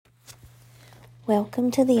Welcome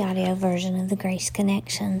to the audio version of the Grace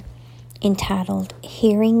Connection, entitled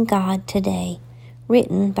Hearing God Today,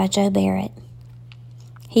 written by Joe Barrett.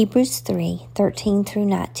 Hebrews 3:13 through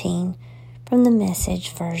 19 from the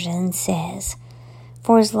Message version says,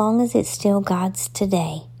 "For as long as it's still God's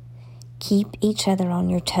today, keep each other on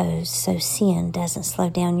your toes so sin doesn't slow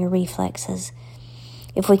down your reflexes.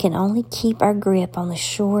 If we can only keep our grip on the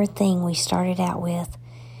sure thing we started out with,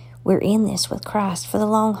 we're in this with Christ for the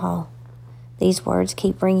long haul." These words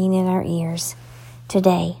keep ringing in our ears.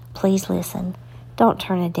 Today, please listen. Don't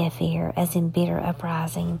turn a deaf ear as in bitter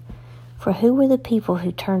uprising. For who were the people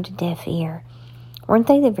who turned a deaf ear? Weren't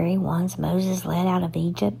they the very ones Moses led out of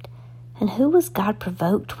Egypt? And who was God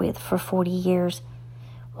provoked with for 40 years?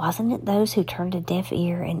 Wasn't it those who turned a deaf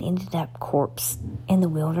ear and ended up corpse in the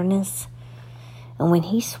wilderness? And when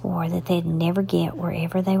he swore that they'd never get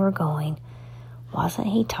wherever they were going, wasn't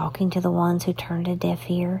he talking to the ones who turned a deaf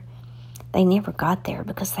ear? They never got there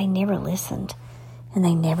because they never listened and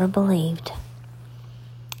they never believed.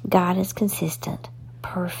 God is consistent,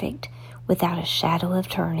 perfect, without a shadow of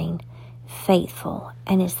turning, faithful,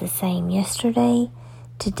 and is the same yesterday,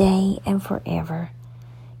 today, and forever.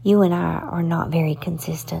 You and I are not very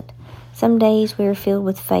consistent. Some days we are filled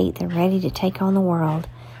with faith and ready to take on the world,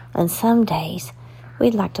 and some days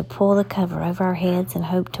we'd like to pull the cover over our heads and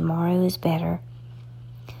hope tomorrow is better.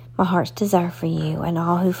 My heart's desire for you and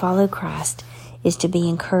all who follow Christ is to be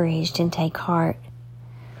encouraged and take heart.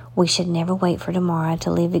 We should never wait for tomorrow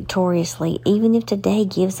to live victoriously, even if today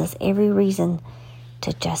gives us every reason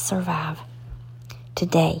to just survive.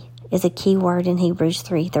 Today is a key word in Hebrews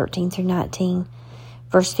 3:13 through 19.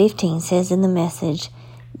 Verse 15 says in the Message,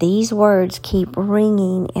 "These words keep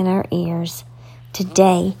ringing in our ears.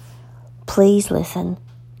 Today, please listen.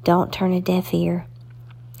 Don't turn a deaf ear."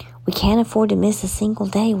 We can't afford to miss a single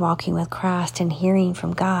day walking with Christ and hearing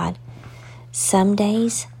from God. Some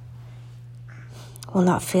days will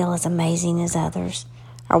not feel as amazing as others.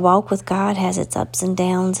 Our walk with God has its ups and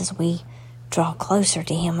downs as we draw closer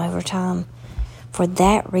to Him over time. For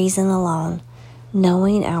that reason alone,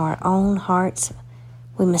 knowing our own hearts,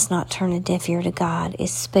 we must not turn a deaf ear to God,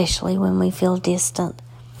 especially when we feel distant.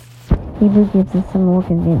 Hebrews gives us some more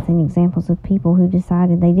convincing examples of people who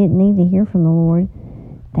decided they didn't need to hear from the Lord.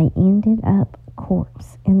 They ended up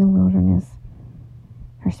corpse in the wilderness.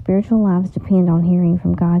 Our spiritual lives depend on hearing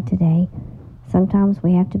from God today. Sometimes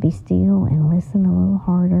we have to be still and listen a little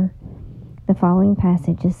harder. The following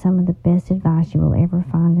passage is some of the best advice you will ever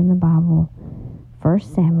find in the Bible. 1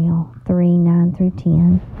 Samuel 3:9 through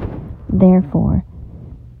 10. "Therefore,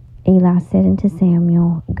 Eli said unto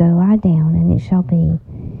Samuel, Go lie down, and it shall be,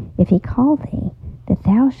 if he call thee, that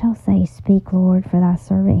thou shalt say, Speak, Lord, for thy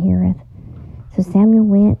servant heareth. So Samuel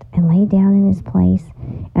went and lay down in his place,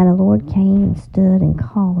 and the Lord came and stood and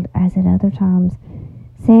called as at other times,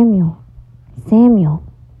 Samuel, Samuel.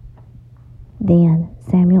 Then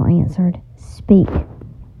Samuel answered, Speak,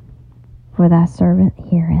 for thy servant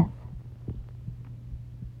heareth."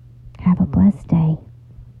 Have a blessed day,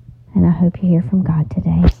 and I hope you hear from God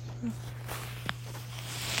today.